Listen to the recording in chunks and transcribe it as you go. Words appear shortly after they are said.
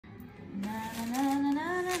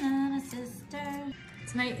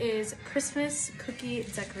Tonight is Christmas cookie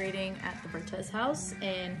decorating at the Vertes house,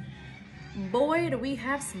 and boy, do we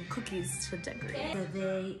have some cookies to decorate. So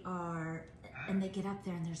they are, and they get up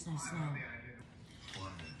there and there's no snow.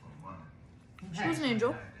 She was an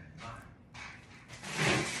angel.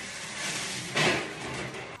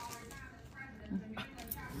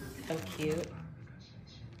 So cute.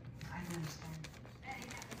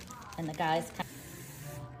 And the guys.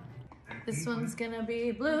 This one's gonna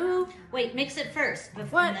be blue. Wait, mix it first.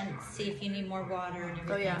 Before, and then see if you need more water and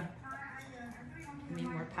everything. Oh yeah. You need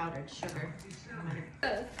more powdered sugar.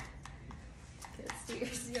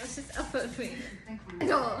 Seriously, you're just up at me.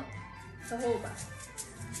 No. Jojoba.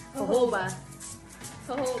 Jojoba.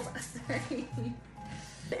 Jojoba. Sorry.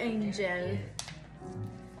 The angel.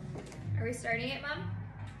 Are we starting it, Mom?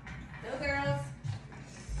 Go girls.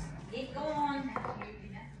 Keep going.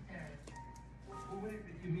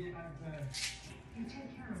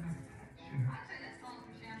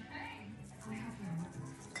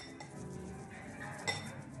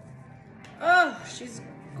 Oh, she's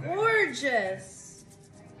gorgeous.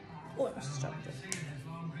 Oh, I just dropped it.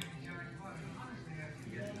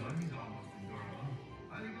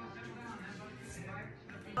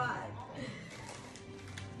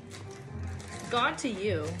 God to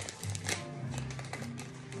you.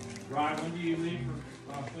 Ryan, when do you leave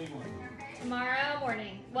for Cleveland? Tomorrow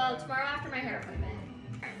morning. Well, tomorrow after my hair appointment.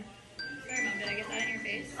 Sorry, Mom, did I get that in your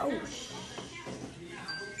face? Oh,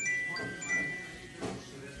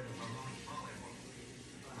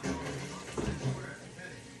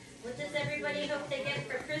 What does everybody hope they get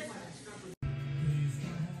for Christmas?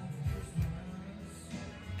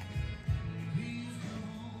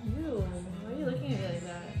 ew. Why are you looking at me like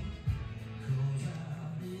that?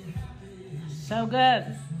 So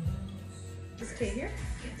good. Is Kate here?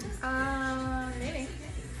 Maybe.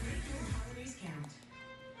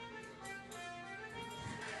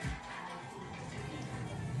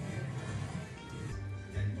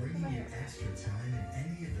 And bringing you extra time in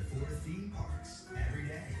any of the 4 theme parks every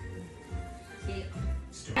day. Hey!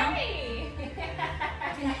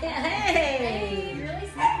 Hey! Hey, you really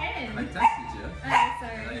snuck in. I texted you. Oh,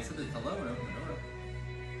 sorry. I said hello and opened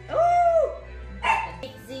the door. Ooh!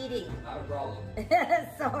 Big ZD. Not a problem.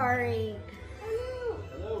 Sorry.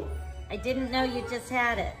 Hello. I didn't know you just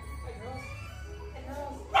had it.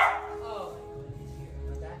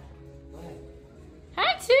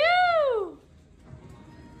 Hi, too!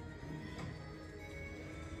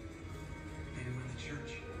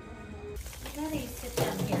 Daddy, sit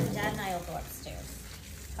down here. Dad and I will go upstairs.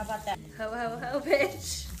 How about that? Ho ho ho,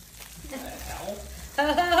 bitch. Ho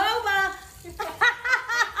ho ho, ba!